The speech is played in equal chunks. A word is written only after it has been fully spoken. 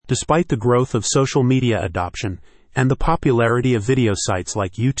Despite the growth of social media adoption and the popularity of video sites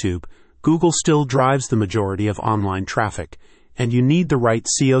like YouTube, Google still drives the majority of online traffic, and you need the right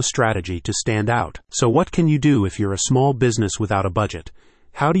SEO strategy to stand out. So what can you do if you're a small business without a budget?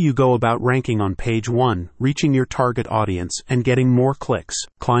 How do you go about ranking on page 1, reaching your target audience, and getting more clicks?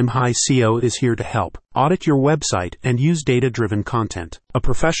 Climb High SEO is here to help. Audit your website and use data-driven content. A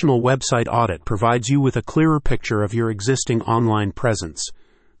professional website audit provides you with a clearer picture of your existing online presence.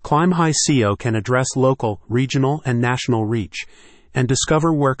 Climb High SEO can address local, regional, and national reach, and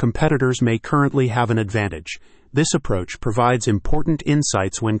discover where competitors may currently have an advantage. This approach provides important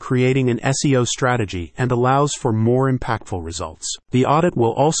insights when creating an SEO strategy and allows for more impactful results. The audit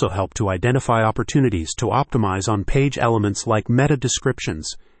will also help to identify opportunities to optimize on-page elements like meta descriptions,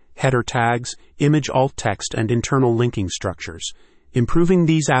 header tags, image alt text, and internal linking structures. Improving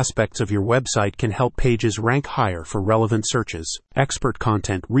these aspects of your website can help pages rank higher for relevant searches. Expert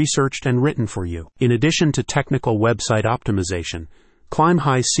content researched and written for you. In addition to technical website optimization, Climb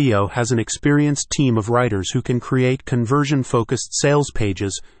High SEO has an experienced team of writers who can create conversion-focused sales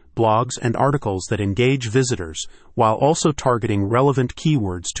pages, blogs, and articles that engage visitors, while also targeting relevant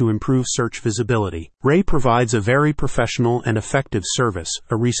keywords to improve search visibility. Ray provides a very professional and effective service,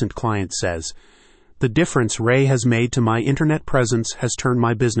 a recent client says. The difference Ray has made to my internet presence has turned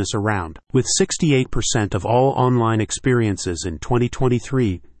my business around. With 68% of all online experiences in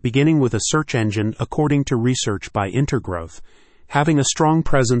 2023 beginning with a search engine according to research by Intergrowth, having a strong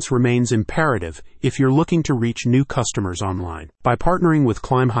presence remains imperative if you're looking to reach new customers online. By partnering with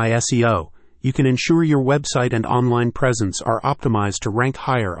Climb High SEO, you can ensure your website and online presence are optimized to rank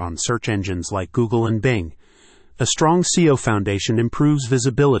higher on search engines like Google and Bing. A strong SEO foundation improves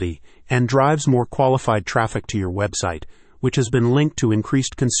visibility and drives more qualified traffic to your website, which has been linked to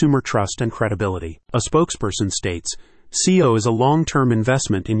increased consumer trust and credibility. A spokesperson states, SEO is a long-term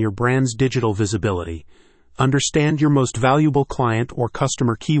investment in your brand's digital visibility. Understand your most valuable client or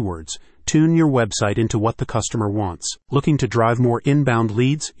customer keywords. Tune your website into what the customer wants. Looking to drive more inbound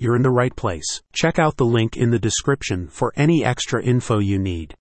leads? You're in the right place. Check out the link in the description for any extra info you need.